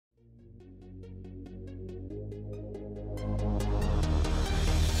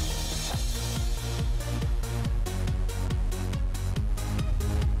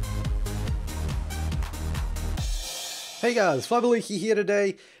Hey guys, Flabaliki here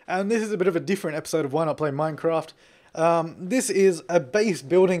today, and this is a bit of a different episode of Why Not Play Minecraft. This is a base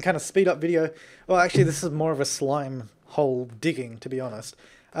building kind of speed up video. Well, actually this is more of a slime hole digging, to be honest.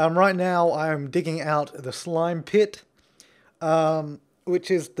 Right now I'm digging out the slime pit, which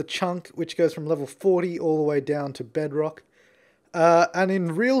is the chunk which goes from level 40 all the way down to bedrock. And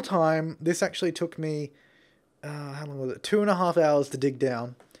in real time, this actually took me, how long was it? 2.5 hours to dig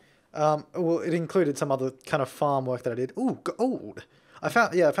down. Well, it included some other kind of farm work that I did. Ooh, gold! I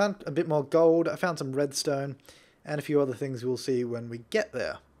found a bit more gold. I found some redstone, and a few other things we'll see when we get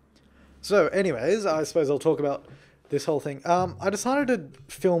there. So, anyways, I suppose I'll talk about this whole thing. I decided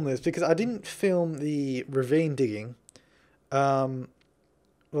to film this because I didn't film the ravine digging. Well,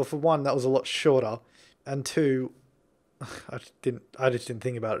 for one, that was a lot shorter, and two, I just didn't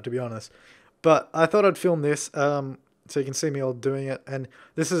think about it, to be honest. But I thought I'd film this. So you can see me all doing it, and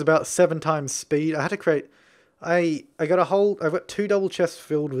this is about 7 times speed. I had to create, I've got 2 double chests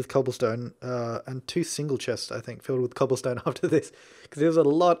filled with cobblestone, and 2 single chests, I think, filled with cobblestone after this, because there was a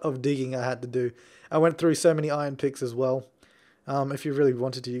lot of digging I had to do. I went through so many iron picks as well. If you really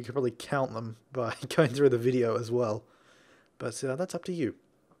wanted to, you could probably count them by going through the video as well, but that's up to you.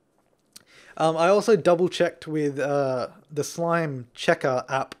 I also double checked with the slime checker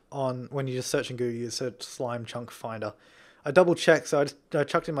app on when you just search in Google, you search slime chunk finder. I double checked, so I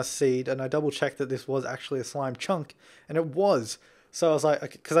chucked in my seed and I double checked that this was actually a slime chunk, and it was. So I was like,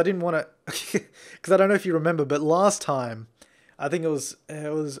 because I didn't want to, because I don't know if you remember, but last time, I think it was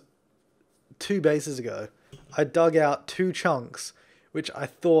 2 bases ago, I dug out 2 chunks, which I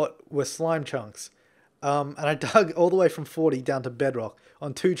thought were slime chunks, and I dug all the way from 40 down to bedrock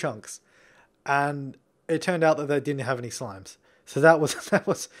on 2 chunks. And it turned out that they didn't have any slimes. So that was that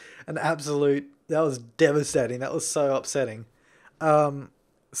was devastating. That was so upsetting. So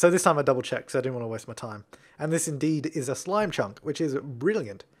this time I double checked because I didn't want to waste my time. And this indeed is a slime chunk, which is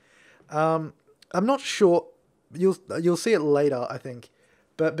brilliant. I'm not sure, you'll see it later, I think.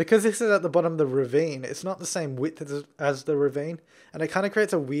 But because this is at the bottom of the ravine, it's not the same width as the ravine, and it kind of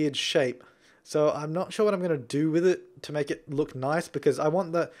creates a weird shape. So I'm not sure what I'm going to do with it to make it look nice, because I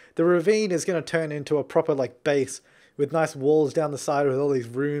want the ravine is going to turn into a proper like base with nice walls down the side with all these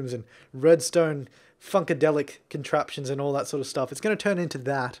rooms and redstone funkadelic contraptions and all that sort of stuff. It's going to turn into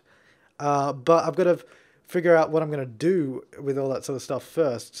that. But I've got to figure out what I'm going to do with all that sort of stuff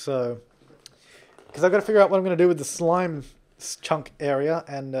first. So, because I've got to figure out what I'm going to do with the slime chunk area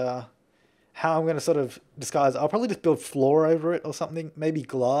and how I'm going to sort of disguise it. I'll probably just build floor over it or something, maybe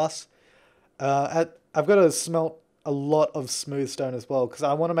glass. I've got to smelt a lot of smooth stone as well, because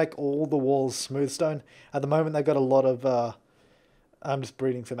I want to make all the walls smooth stone. At the moment, they've got a lot of, I'm just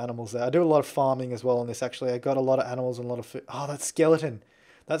breeding some animals there. I do a lot of farming as well on this, actually. I got a lot of animals and a lot of food. Oh, that skeleton.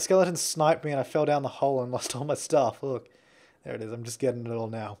 That skeleton sniped me and I fell down the hole and lost all my stuff. Look, there it is. I'm just getting it all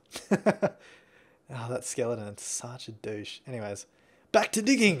now. Oh, that skeleton, it's such a douche. Anyways, back to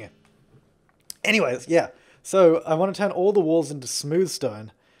digging. Anyways, yeah. So I want to turn all the walls into smooth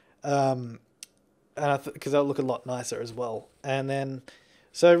stone. Because that'll look a lot nicer as well. And then,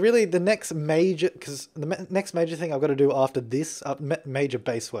 so really the next major, because the next major thing I've got to do after this, major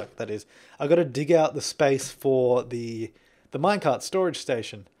base work that is, I've got to dig out the space for the minecart storage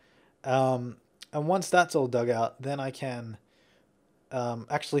station. And once that's all dug out, then I can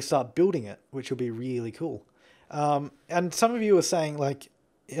actually start building it, which will be really cool. And some of you are saying, like,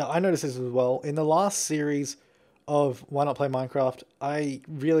 yeah, I noticed this as well. In the last series of Why Not Play Minecraft, I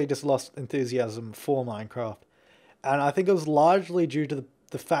really just lost enthusiasm for Minecraft. And I think it was largely due to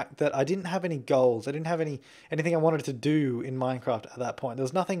the fact that I didn't have any goals. I didn't have anything I wanted to do in Minecraft at that point.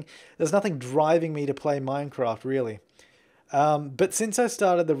 There's nothing driving me to play Minecraft, really. But since I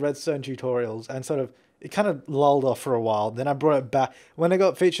started the redstone tutorials and sort of, it kind of lulled off for a while, then I brought it back. When I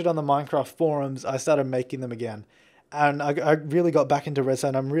got featured on the Minecraft forums, I started making them again. And I really got back into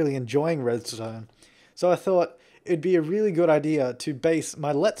redstone. I'm really enjoying redstone. So I thought it'd be a really good idea to base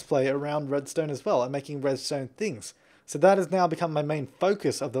my Let's Play around redstone as well and making redstone things. So that has now become my main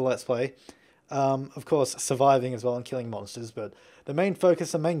focus of the Let's Play. Of course, surviving as well and killing monsters, but the main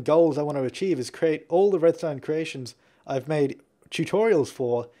focus, the main goals I want to achieve is create all the redstone creations I've made tutorials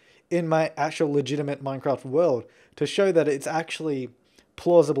for in my actual legitimate Minecraft world, to show that it's actually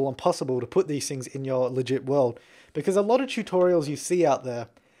plausible and possible to put these things in your legit world. Because a lot of tutorials you see out there,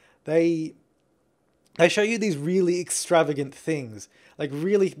 they show you these really extravagant things, like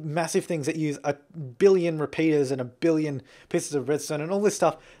really massive things that use 1 billion repeaters and 1 billion pieces of redstone and all this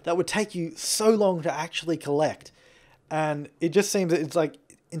stuff that would take you so long to actually collect. And it just seems that it's like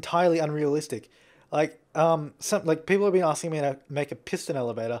entirely unrealistic. Like people have been asking me to make a piston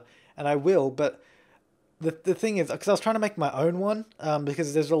elevator, and I will, but the thing is, because I was trying to make my own one,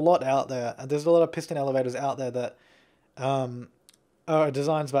 because there's a lot out there, and there's a lot of piston elevators out there that are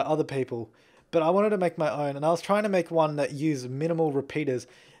designs by other people, but I wanted to make my own, and I was trying to make one that used minimal repeaters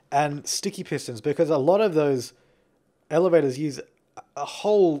and sticky pistons, because a lot of those elevators use a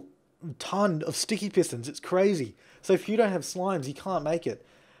whole ton of sticky pistons. It's crazy. So if you don't have slimes, you can't make it.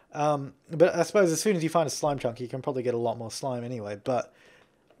 But I suppose as soon as you find a slime chunk, you can probably get a lot more slime anyway. But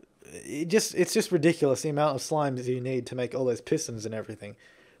it's just ridiculous the amount of slimes you need to make all those pistons and everything.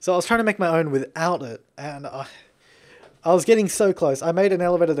 So I was trying to make my own without it, and I was getting so close. I made an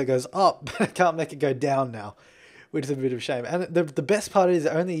elevator that goes up, but I can't make it go down now, which is a bit of a shame. And the best part is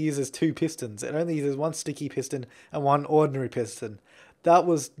it only uses 2 pistons. It only uses 1 sticky piston and 1 ordinary piston. That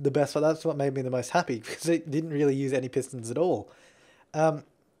was the best part. That's what made me the most happy, because it didn't really use any pistons at all.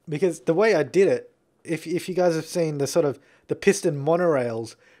 Because the way I did it, if you guys have seen the sort of the piston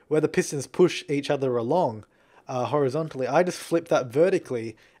monorails where the pistons push each other along horizontally, I just flipped that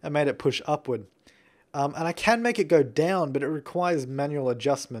vertically and made it push upward. And I can make it go down, but it requires manual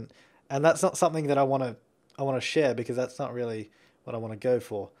adjustment, and that's not something that I want to share, because that's not really what I want to go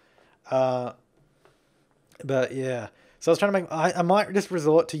for. But yeah, so I was trying to make. I might just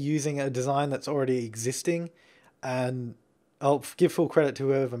resort to using a design that's already existing, and I'll give full credit to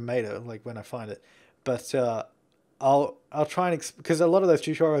whoever made it, like when I find it. But I'll try and because a lot of those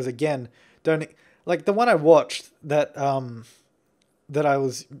tutorials again don't, like the one I watched that that I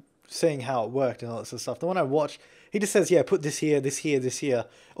was seeing how it worked and all that sort of stuff. The one I watched, he just says, yeah, put this here, this here, this here.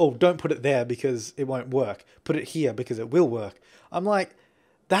 Oh, don't put it there because it won't work. Put it here because it will work. I'm like,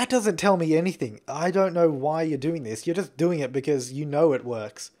 that doesn't tell me anything. I don't know why you're doing this. You're just doing it because you know it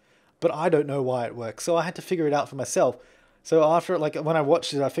works. But I don't know why it works. So I had to figure it out for myself. So after, like, when I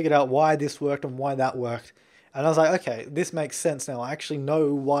watched it, I figured out why this worked and why that worked. And I was like, okay, this makes sense now. I actually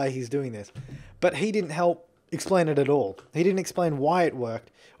know why he's doing this. But he didn't help explain it at all. He didn't explain why it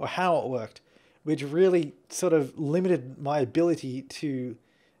worked or how it worked, which really sort of limited my ability to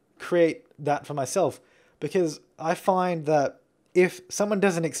create that for myself. Because I find that if someone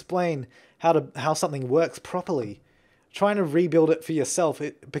doesn't explain how something works properly, trying to rebuild it for yourself,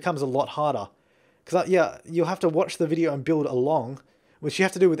 it becomes a lot harder. Because yeah, you'll have to watch the video and build along, which you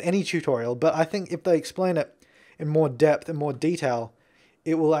have to do with any tutorial. But I think if they explain it in more depth and more detail,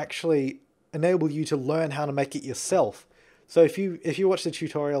 it will actually enable you to learn how to make it yourself. So if you watch the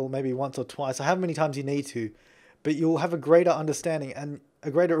tutorial maybe once or twice, or however many times you need to, but you'll have a greater understanding and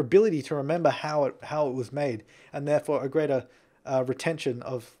a greater ability to remember how it was made, and therefore a greater retention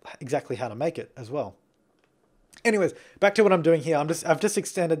of exactly how to make it as well. Anyways, back to what I'm doing here. I've just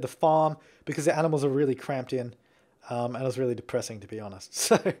extended the farm because the animals are really cramped in, and it was really depressing, to be honest.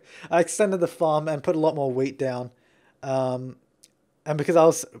 So I extended the farm and put a lot more wheat down, and because I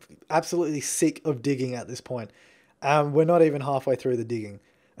was absolutely sick of digging at this point. We're not even halfway through the digging.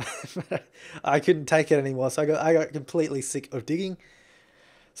 I couldn't take it anymore, so I got completely sick of digging.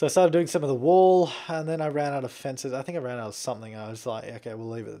 So I started doing some of the wall, and then I ran out of fences. I think I ran out of something. I was like, okay, we'll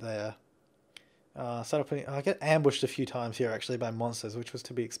leave it there. I get ambushed a few times here actually by monsters, which was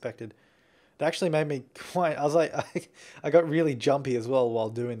to be expected. It actually made me quite. I was like, I got really jumpy as well while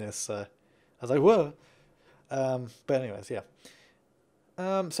doing this. So I was like, whoa. But anyways, yeah.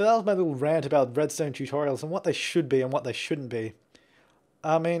 So that was my little rant about redstone tutorials and what they should be and what they shouldn't be.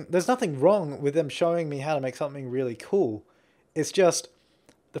 I mean, there's nothing wrong with them showing me how to make something really cool. It's just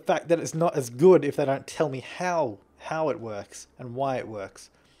the fact that it's not as good if they don't tell me how it works and why it works.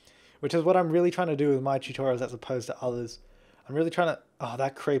 Which is what I'm really trying to do with my tutorials as opposed to others. I'm really trying to... Oh,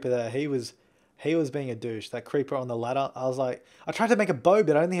 that creeper there. He was being a douche. That creeper on the ladder. I was like... I tried to make a bow,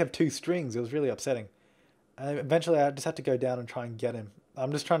 but I only have 2 strings. It was really upsetting. And eventually I just had to go down and try and get him.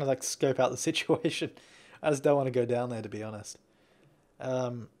 I'm just trying to like scope out the situation. I just don't want to go down there, to be honest.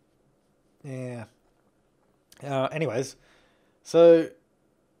 Yeah. Anyways. So...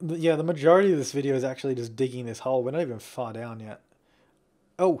 Yeah, the majority of this video is actually just digging this hole. We're not even far down yet.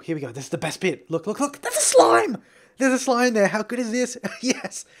 Oh, here we go. This is the best bit. Look, look, look. There's a slime. There's a slime there. How good is this?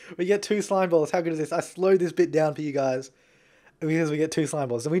 Yes. We get 2 slime balls. How good is this? I slowed this bit down for you guys because we get 2 slime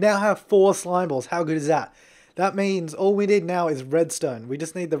balls. And we now have 4 slime balls. How good is that? That means all we need now is redstone. We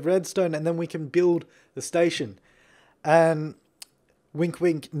just need the redstone and then we can build the station. And wink,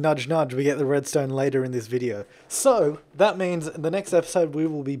 wink, nudge, nudge. We get the redstone later in this video. So that means in the next episode we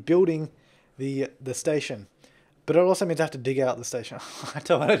will be building the station. But it also means I have to dig out the station. I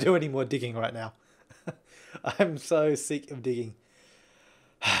don't want to do any more digging right now. I'm so sick of digging.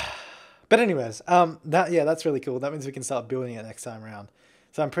 But anyways, that's really cool. That means we can start building it next time around.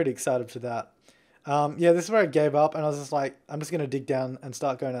 So I'm pretty excited for that. Yeah, this is where I gave up, and I was just like, I'm just going to dig down and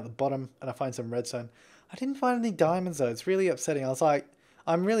start going at the bottom, and I find some redstone. I didn't find any diamonds though. It's really upsetting. I was like,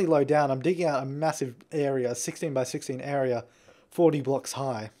 I'm really low down. I'm digging out a massive area, 16 by 16 area, 40 blocks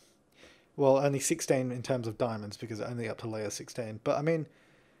high. Well, only 16 in terms of diamonds because it's only up to layer 16. But I mean,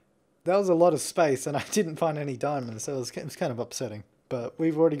 that was a lot of space and I didn't find any diamonds. So it was kind of upsetting. But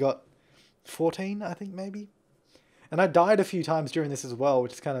we've already got 14, I think, maybe. And I died a few times during this as well,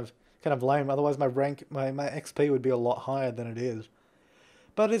 which is kind of lame. Otherwise, my XP would be a lot higher than it is.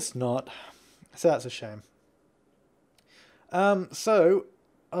 But it's not. So that's a shame. So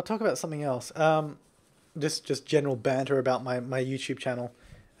I'll talk about something else. Just general banter about my YouTube channel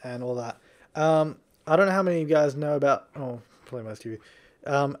and all that. I don't know how many of you guys know about. Oh, probably most of you.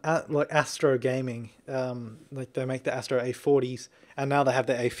 Like Astro Gaming. Like they make the Astro A40s, and now they have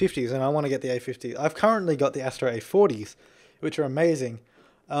the A50s, and I want to get the A50s. I've currently got the Astro A40s, which are amazing,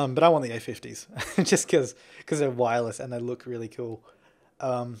 but I want the A50s just because they're wireless and they look really cool.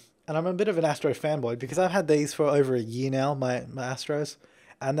 And I'm a bit of an Astro fanboy because I've had these for over a year now, my Astros,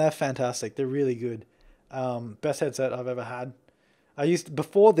 and they're fantastic. They're really good. Best headset I've ever had.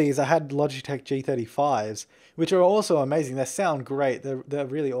 Before these, I had Logitech G35s, which are also amazing. They sound great. They're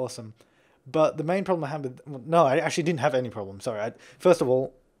really awesome. But the main problem I had no, I actually didn't have any problem. Sorry. First and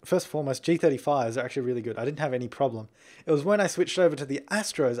foremost, G35s are actually really good. I didn't have any problem. It was when I switched over to the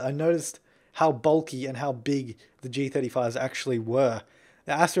Astros, I noticed how bulky and how big the G35s actually were.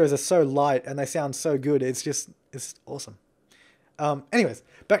 The Astros are so light and they sound so good. It's awesome. Anyways,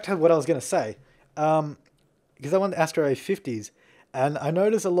 back to what I was going to say. Because I want the Astro A50s. And I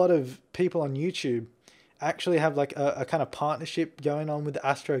notice a lot of people on YouTube actually have like a kind of partnership going on with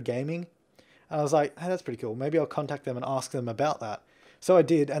Astro Gaming. And I was like, hey, that's pretty cool. Maybe I'll contact them and ask them about that. So I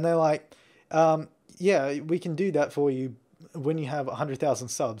did. And they're like, yeah, we can do that for you when you have 100,000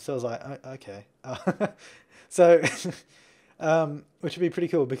 subs. So I was like, okay. So, which would be pretty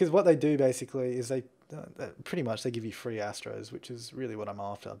cool because what they do basically is they pretty much they give you free Astros, which is really what I'm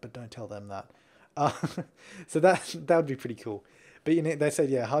after, but don't tell them that. So that would be pretty cool. But you know, they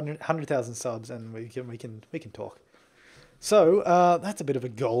said, yeah, 100,000 subs and we can talk. So that's a bit of a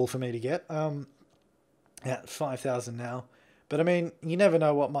goal for me to get. At 5,000 now. But I mean, you never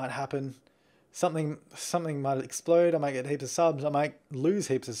know what might happen. Something might explode. I might get heaps of subs. I might lose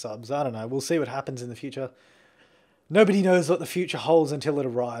heaps of subs. I don't know. We'll see what happens in the future. Nobody knows what the future holds until it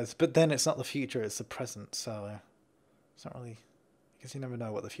arrives. But then it's not the future, it's the present. So it's not really... I guess you never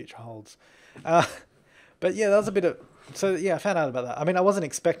know what the future holds. But yeah, that was a bit of... So yeah, I found out about that. I mean, I wasn't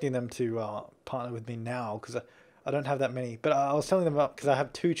expecting them to partner with me now because I don't have that many. But I was telling them about... Because I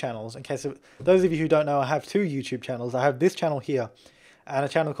have 2 channels. In case of those of you who don't know, I have 2 YouTube channels. I have this channel here and a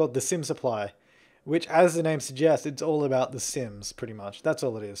channel called The Sim Supply, which, as the name suggests, it's all about The Sims, pretty much. That's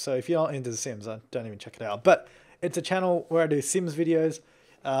all it is. So if you're not into The Sims, don't even check it out. But it's a channel where I do Sims videos.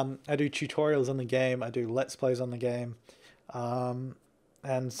 I do tutorials on the game. I do Let's Plays on the game.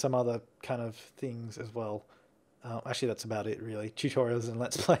 And some other kind of things as well. Actually, that's about it, really. Tutorials and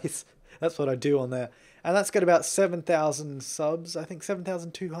Let's Plays. That's what I do on there. And that's got about 7,000 subs. I think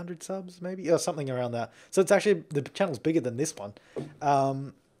 7,200 subs, maybe? Or something around that. So it's actually... The channel's bigger than this one.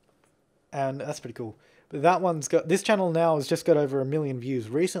 And that's pretty cool. But that one's got... This channel now has just got over 1 million views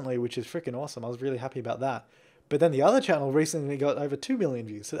recently, which is freaking awesome. I was really happy about that. But then the other channel recently got over 2 million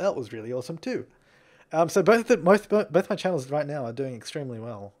views. So that was really awesome too. So both my channels right now are doing extremely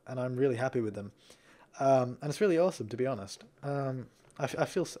well, and I'm really happy with them, and it's really awesome, to be honest. I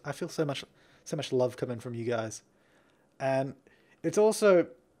feel so much love coming from you guys, and it's also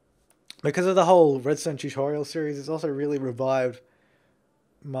because of the whole Redstone tutorial series. It's also really revived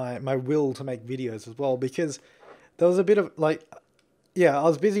my will to make videos as well, because there was a bit of like, yeah, I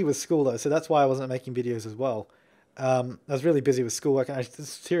was busy with school though, so that's why I wasn't making videos as well. I was really busy with schoolwork and I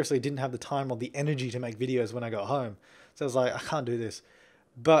seriously didn't have the time or the energy to make videos when I got home. So I was like, I can't do this.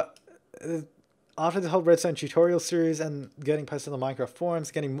 But after the whole Redstone tutorial series and getting posted on the Minecraft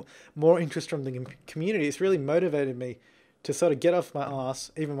forums, getting more interest from the community, it's really motivated me to sort of get off my ass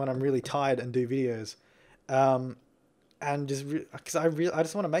even when I'm really tired and do videos. And just because I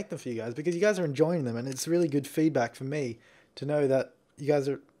just want to make them for you guys because you guys are enjoying them and it's really good feedback for me to know that you guys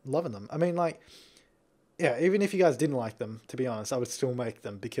are loving them. I mean, like... Yeah, even if you guys didn't like them, to be honest, I would still make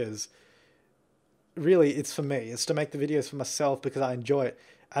them because really it's for me. It's to make the videos for myself because I enjoy it.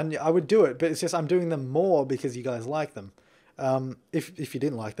 And I would do it, but it's just I'm doing them more because you guys like them. If you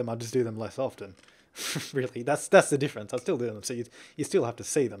didn't like them, I'd just do them less often. Really, that's the difference. I still do them, so you still have to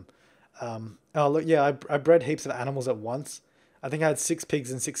see them. Oh, look, yeah, I bred heaps of animals at once. I think I had 6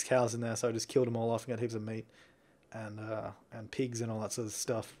 pigs and 6 cows in there, so I just killed them all off and got heaps of meat and pigs and all that sort of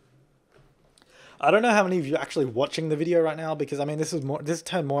stuff. I don't know how many of you are actually watching the video right now because I mean this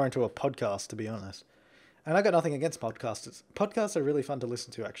turned more into a podcast, to be honest. And I got nothing against podcasters. Podcasts are really fun to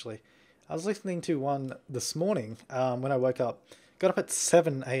listen to, actually. I was listening to one this morning when I woke up. Got up at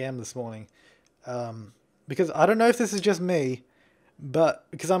 7 a.m. this morning. Because I don't know if this is just me, but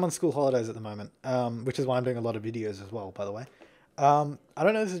because I'm on school holidays at the moment, which is why I'm doing a lot of videos as well, by the way. I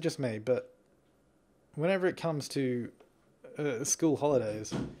don't know if this is just me, but whenever it comes to school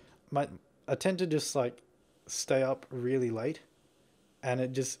holidays, I tend to just like stay up really late, and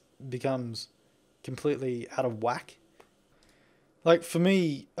it just becomes completely out of whack. Like for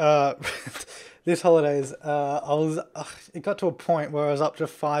me, this holidays, it got to a point where I was up to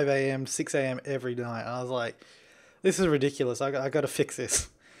 5 a.m., 6 a.m. every night. And I was like, this is ridiculous. I got to fix this.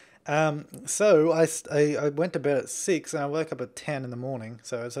 So I went to bed at 6 and I woke up at 10 in the morning.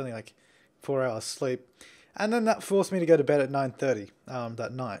 So it's only like 4 hours sleep. And then that forced me to go to bed at 9:30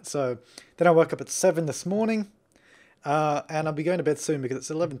 that night. So then I woke up at 7 this morning. And I'll be going to bed soon because it's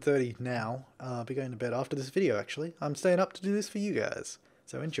 11:30 now. I'll be going to bed after this video, actually. I'm staying up to do this for you guys.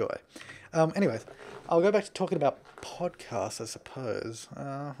 So enjoy. Anyways, I'll go back to talking about podcasts, I suppose.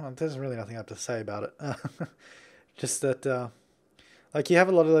 Well, there's really nothing I have to say about it. Just that, like, you have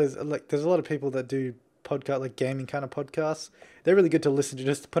a lot of those, like, there's a lot of people that do podcast, like gaming kind of podcasts. They're really good to listen to,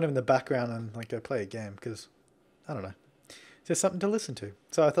 just put them in the background and, like, go play a game because, I don't know, it's just something to listen to.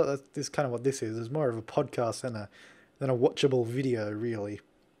 So I thought that this is kind of what this is. It's more of a podcast than a watchable video, really.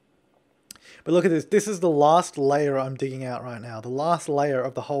 But look at this. This is the last layer I'm digging out right now. The last layer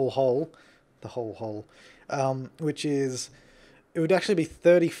of the whole hole. Which is... It would actually be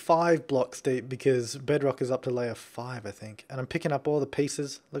 35 blocks deep because bedrock is up to layer 5, I think. And I'm picking up all the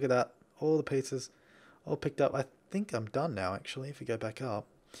pieces. Look at that. All the pieces. All picked up. I think I'm done now, actually, if you go back up.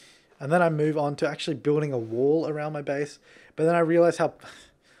 And then I move on to actually building a wall around my base. But then I realize how...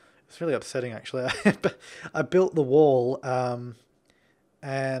 It's really upsetting, actually. I built the wall,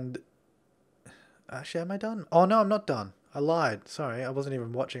 and... Actually, am I done? Oh, no, I'm not done. I lied. Sorry, I wasn't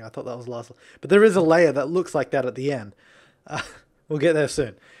even watching. I thought that was the last... But there is a layer that looks like that at the end. We'll get there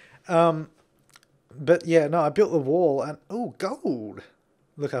soon. But yeah, no, I built the wall, and... Oh, gold!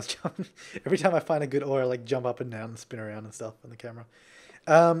 Look, I was jumping... Every time I find a good ore, I like jump up and down and spin around and stuff on the camera.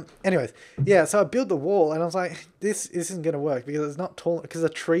 Anyways, yeah, so I built the wall and I was like, this isn't going to work because it's not tall, because the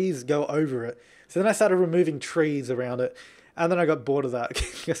trees go over it. So then I started removing trees around it, and then I got bored of that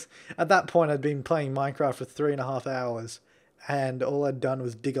because at that point I'd been playing Minecraft for 3.5 hours and all I'd done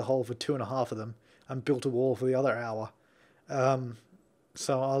was dig a hole for 2.5 of them and built a wall for the other hour.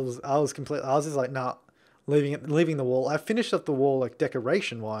 So I was just like, nah, leaving the wall. I finished up the wall like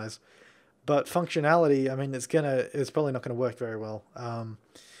decoration wise, but functionality, I mean, it's probably not going to work very well.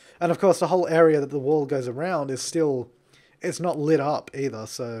 And of course, the whole area that the wall goes around is it's not lit up either,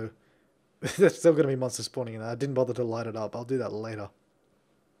 so there's still going to be monsters spawning in there. I didn't bother to light it up. I'll do that later.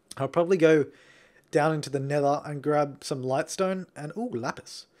 I'll probably go down into the nether and grab some lightstone and, ooh,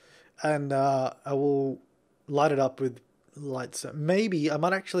 lapis. And I will light it up with lightstone. Maybe I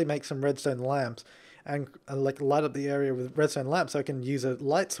might actually make some redstone lamps and like light up the area with redstone lamps so I can use a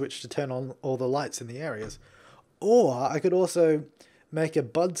light switch to turn on all the lights in the areas. Or I could also make a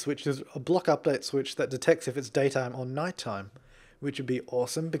bud switch, a block update switch that detects if it's daytime or nighttime, which would be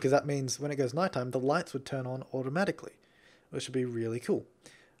awesome because that means when it goes nighttime, the lights would turn on automatically, which would be really cool.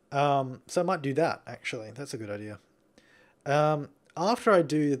 So I might do that, actually. That's a good idea. After I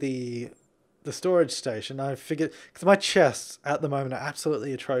do the storage station, I figured, because my chests at the moment are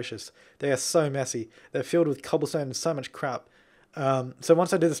absolutely atrocious. They are so messy. They're filled with cobblestone and so much crap. So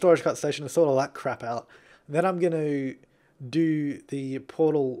once I do the storage cut station and sort all that crap out, then I'm going to do the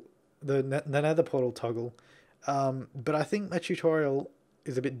portal, the nether portal toggle. But I think my tutorial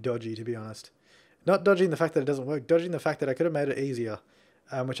is a bit dodgy, to be honest. Not dodging the fact that it doesn't work, dodging the fact that I could have made it easier,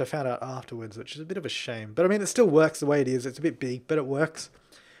 which I found out afterwards, which is a bit of a shame. But I mean, it still works the way it is. It's a bit big, but it works.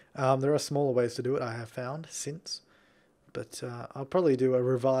 There are smaller ways to do it, I have found since. But I'll probably do a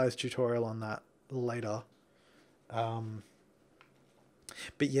revised tutorial on that later.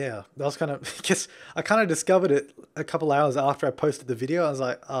 But yeah, that was kind of... I kind of discovered it a couple hours after I posted the video. I was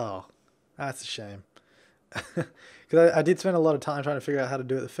like, oh, that's a shame. Because I did spend a lot of time trying to figure out how to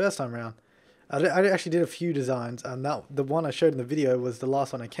do it the first time around. I actually did a few designs, and the one I showed in the video was the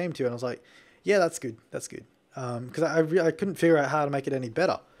last one I came to, and I was like, yeah, that's good, that's good. Because I couldn't figure out how to make it any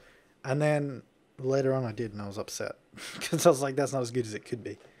better. And then later on I did, and I was upset. Because I was like, that's not as good as it could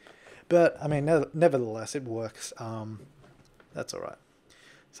be. But, I mean, nevertheless, it works. That's alright.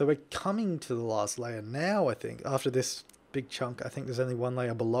 So we're coming to the last layer now, I think. After this big chunk, I think there's only one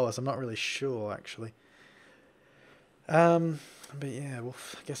layer below us. I'm not really sure, actually. But yeah,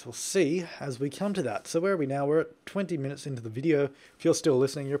 I guess we'll see as we come to that. So where are we now? We're at 20 minutes into the video. If you're still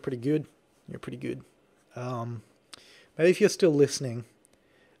listening, you're pretty good. You're pretty good. Maybe if you're still listening,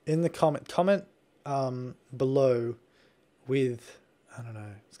 in the comment below with, I don't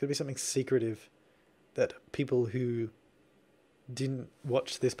know, it's gonna be something secretive that people who didn't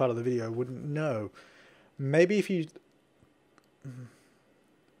watch this part of the video wouldn't know. Maybe if you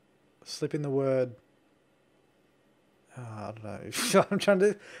slip in the word, I don't know. I'm trying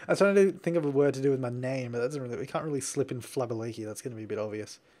to think of a word to do with my name, but that doesn't really. We can't really slip in Flabaliki. That's going to be a bit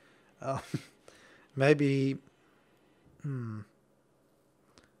obvious. Maybe,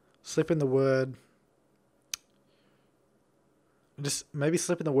 slip in the word. Just maybe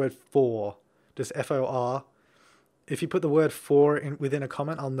slip in the word for. Just FOR. If you put the word for in within a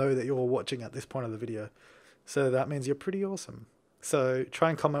comment, I'll know that you're watching at this point of the video. So that means you're pretty awesome. So try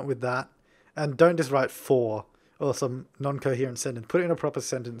and comment with that, and don't just write for or some non-coherent sentence. Put it in a proper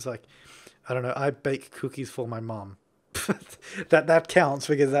sentence, like, I don't know, I bake cookies for my mum. that counts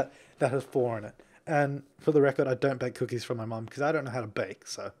because that has for in it. And for the record, I don't bake cookies for my mum because I don't know how to bake.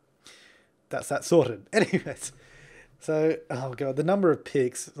 So that's that sorted. Anyways, so oh god, the number of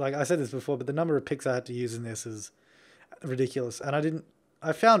pics. Like I said this before, but the number of pics I had to use in this is ridiculous. And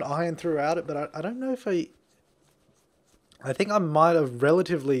I found iron throughout it, but I don't know if I think I might have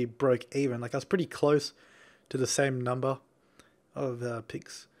relatively broke even. Like I was pretty close to the same number of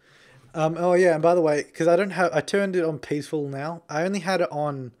pics. Oh yeah, and by the way, because I turned it on peaceful now. I only had it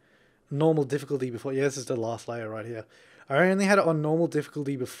on normal difficulty before. Yeah, this is the last layer right here. I only had it on normal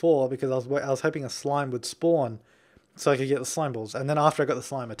difficulty before because I was hoping a slime would spawn so I could get the slime balls. And then after I got the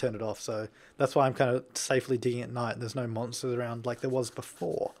slime, I turned it off. So that's why I'm kind of safely digging at night and there's no monsters around like there was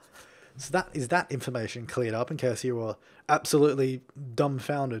before. So that information cleared up in case you were absolutely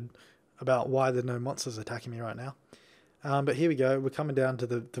dumbfounded about why there are no monsters attacking me right now. But here we go. We're coming down to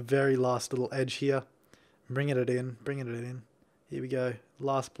the very last little edge here. Bringing it in. Here we go.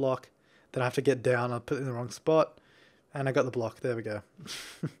 Last block. Then I have to get down. I put it in the wrong spot. And I got the block. There we go.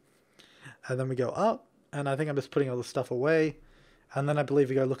 And then we go up. And I think I'm just putting all the stuff away. And then I believe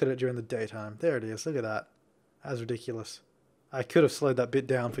we go look at it during the daytime. There it is. Look at that. That's ridiculous. I could have slowed that bit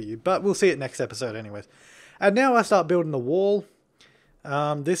down for you. But we'll see it next episode anyways. And now I start building the wall.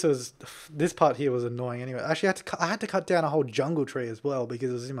 This part here was annoying anyway. Actually, I had to cut down a whole jungle tree as well because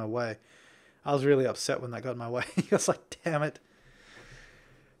it was in my way. I was really upset when that got in my way. I was like, damn it.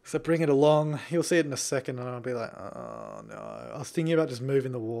 So bring it along. You'll see it in a second and I'll be like, oh no. I was thinking about just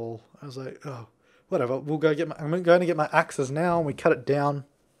moving the wall. I was like, oh, whatever. I'm going to get my axes now and we cut it down.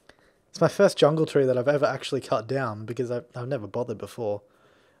 It's my first jungle tree that I've ever actually cut down because I've never bothered before.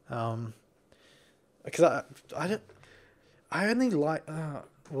 Because I only like,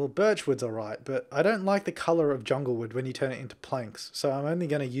 well, birchwood's alright, but I don't like the colour of junglewood when you turn it into planks. So I'm only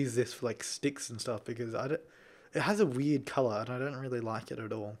going to use this for like sticks and stuff because it has a weird colour and I don't really like it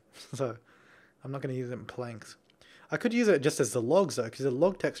at all. So I'm not going to use it in planks. I could use it just as the logs though, because the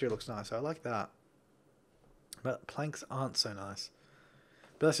log texture looks nice. So I like that. But planks aren't so nice.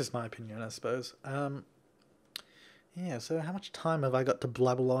 But that's just my opinion, I suppose. Yeah, so how much time have I got to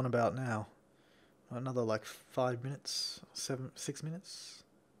blabble on about now? Another like 5 minutes, 6 minutes?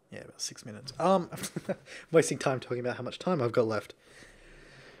 Yeah, about 6 minutes. Wasting time talking about how much time I've got left.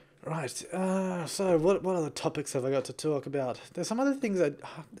 Right, so what other topics have I got to talk about? There's some other things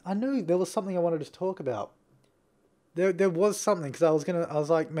I knew there was something I wanted to talk about. There was something, because I was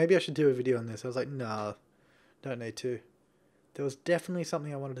like, maybe I should do a video on this. I was like, nah, don't need to. There was definitely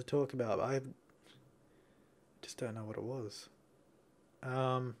something I wanted to talk about, but I just don't know what it was.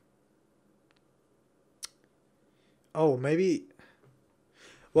 Oh, maybe.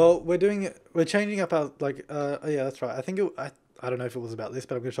 Well, we're changing up our, like, oh yeah, that's right. I think I don't know if it was about this,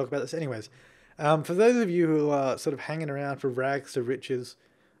 but I'm going to talk about this anyways. For those of you who are sort of hanging around for rags to riches,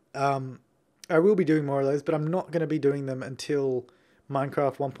 I will be doing more of those, but I'm not going to be doing them until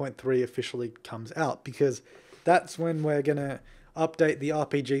Minecraft 1.3 officially comes out, because that's when we're going to update the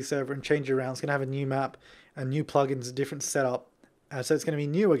RPG server and change it around. It's going to have a new map and new plugins, a different setup, so it's going to be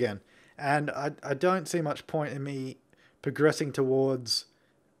new again. And I don't see much point in me progressing towards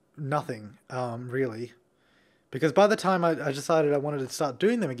nothing, really. Because by the time I decided I wanted to start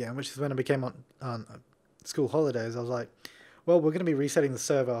doing them again, which is when I became on school holidays, I was like, well, we're going to be resetting the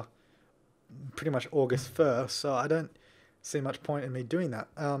server pretty much August 1st, so I don't see much point in me doing that.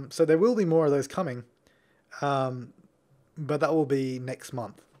 So there will be more of those coming, but that will be next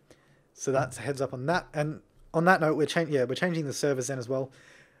month. So that's a heads up on that. And on that note, we're changing the servers then as well.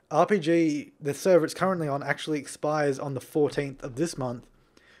 RPG, the server it's currently on, actually expires on the 14th of this month.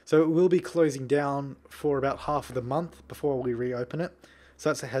 So it will be closing down for about half of the month before we reopen it. So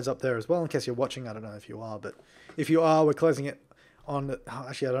that's a heads up there as well, in case you're watching. I don't know if you are, but if you are, we're closing it on... Oh,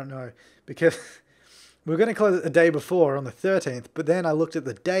 actually, I don't know, because we were going to close it the day before on the 13th, but then I looked at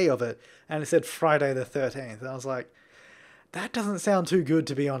the day of it and it said Friday the 13th. And I was like, that doesn't sound too good,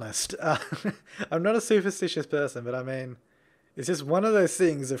 to be honest. I'm not a superstitious person, but I mean, it's just one of those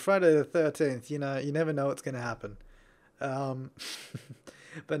things. If Friday the 13th, you know, you never know what's going to happen.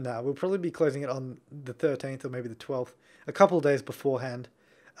 But no, we'll probably be closing it on the 13th or maybe the 12th, a couple of days beforehand,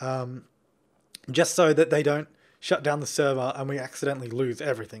 just so that they don't shut down the server and we accidentally lose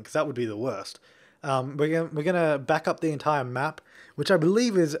everything, because that would be the worst. We're gonna back up the entire map, which I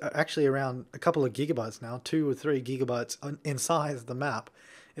believe is actually around a couple of gigabytes now, 2 or 3 gigabytes in size. The map,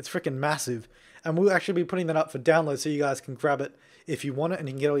 it's freaking massive, and we'll actually be putting that up for download so you guys can grab it if you want it and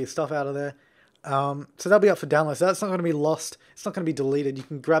you can get all your stuff out of there. So that'll be up for download. So that's not going to be lost. It's not going to be deleted. You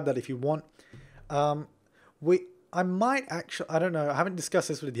can grab that if you want. I might actually, I don't know. I haven't discussed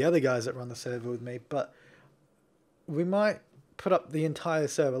this with the other guys that run the server with me, but we might put up the entire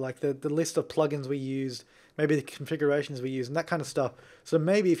server, like the list of plugins we used, maybe the configurations we used, and that kind of stuff. So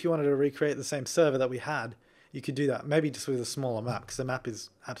maybe if you wanted to recreate the same server that we had, you could do that. Maybe just with a smaller map, because the map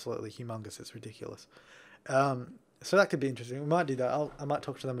is absolutely humongous. It's ridiculous. So that could be interesting. We might do that. I might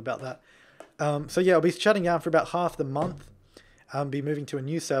talk to them about that. So yeah, I'll be shutting down for about half the month. Be moving to a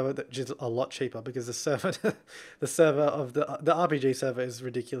new server that is a lot cheaper, because the server, the server of the RPG server is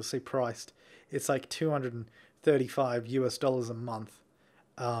ridiculously priced. It's like $235 US a month,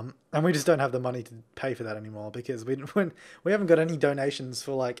 and we just don't have the money to pay for that anymore, because we haven't got any donations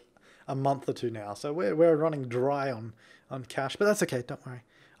for like a month or two now. So we're running dry on cash, but that's okay. Don't worry.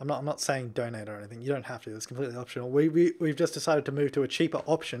 I'm not saying donate or anything. You don't have to. It's completely optional. We've just decided to move to a cheaper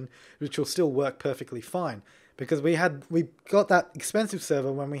option, which will still work perfectly fine, because we got that expensive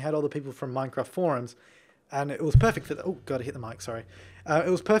server when we had all the people from Minecraft forums, and it was perfect for that. Oh god, I hit the mic. Sorry.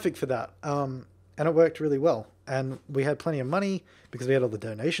 It was perfect for that, and it worked really well. And we had plenty of money because we had all the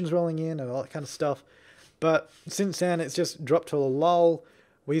donations rolling in and all that kind of stuff. But since then, it's just dropped to a lull.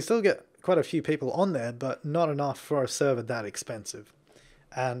 We still get quite a few people on there, but not enough for a server that expensive.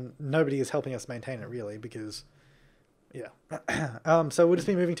 And nobody is helping us maintain it, really, because, yeah. So we'll just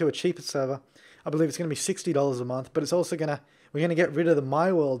be moving to a cheaper server. I believe it's going to be $60 a month, but it's also we're going to get rid of the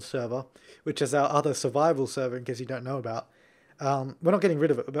My World server, which is our other survival server, in case you don't know about. We're not getting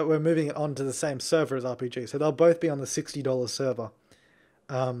rid of it, but we're moving it on to the same server as RPG. So they'll both be on the $60 server.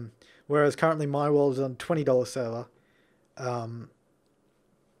 Whereas currently My World is on $20 server.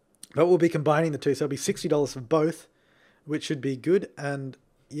 But we'll be combining the two, so it'll be $60 for both, which should be good. And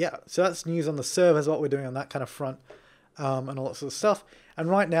yeah, so that's news on the servers, what we're doing on that kind of front, and all that sort of stuff. And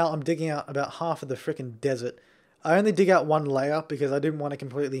right now I'm digging out about half of the freaking desert. I only dig out one layer because I didn't want to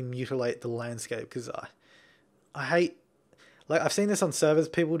completely mutilate the landscape, because I hate, like, I've seen this on servers,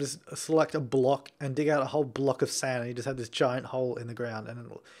 people just select a block and dig out a whole block of sand, and you just have this giant hole in the ground,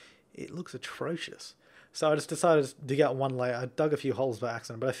 and it looks atrocious. So I just decided to dig out one layer. I dug a few holes by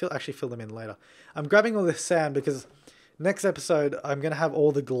accident, but I actually fill them in later. I'm grabbing all this sand because next episode I'm going to have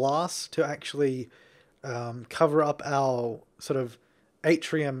all the glass to actually cover up our sort of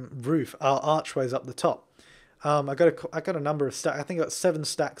atrium roof, our archways up the top. I got a number of stacks. I think I got 7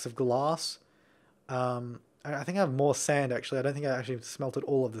 stacks of glass. I think I have more sand, actually. I don't think I actually smelted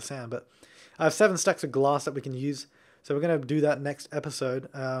all of the sand, but I have 7 stacks of glass that we can use. So we're going to do that next episode.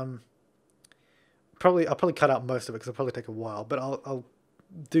 I'll probably cut out most of it because it'll probably take a while, but I'll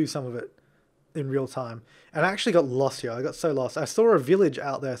do some of it in real time. And I actually got lost here. I got so lost. I saw a village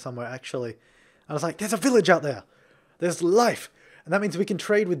out there somewhere, actually. I was like, there's a village out there. There's life. And that means we can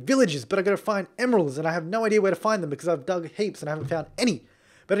trade with villages, but I got to find emeralds, and I have no idea where to find them because I've dug heaps and I haven't found any.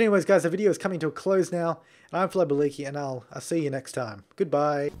 But anyways, guys, the video is coming to a close now. And I'm Flabaliki, and I'll see you next time.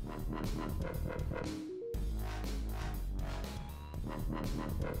 Goodbye.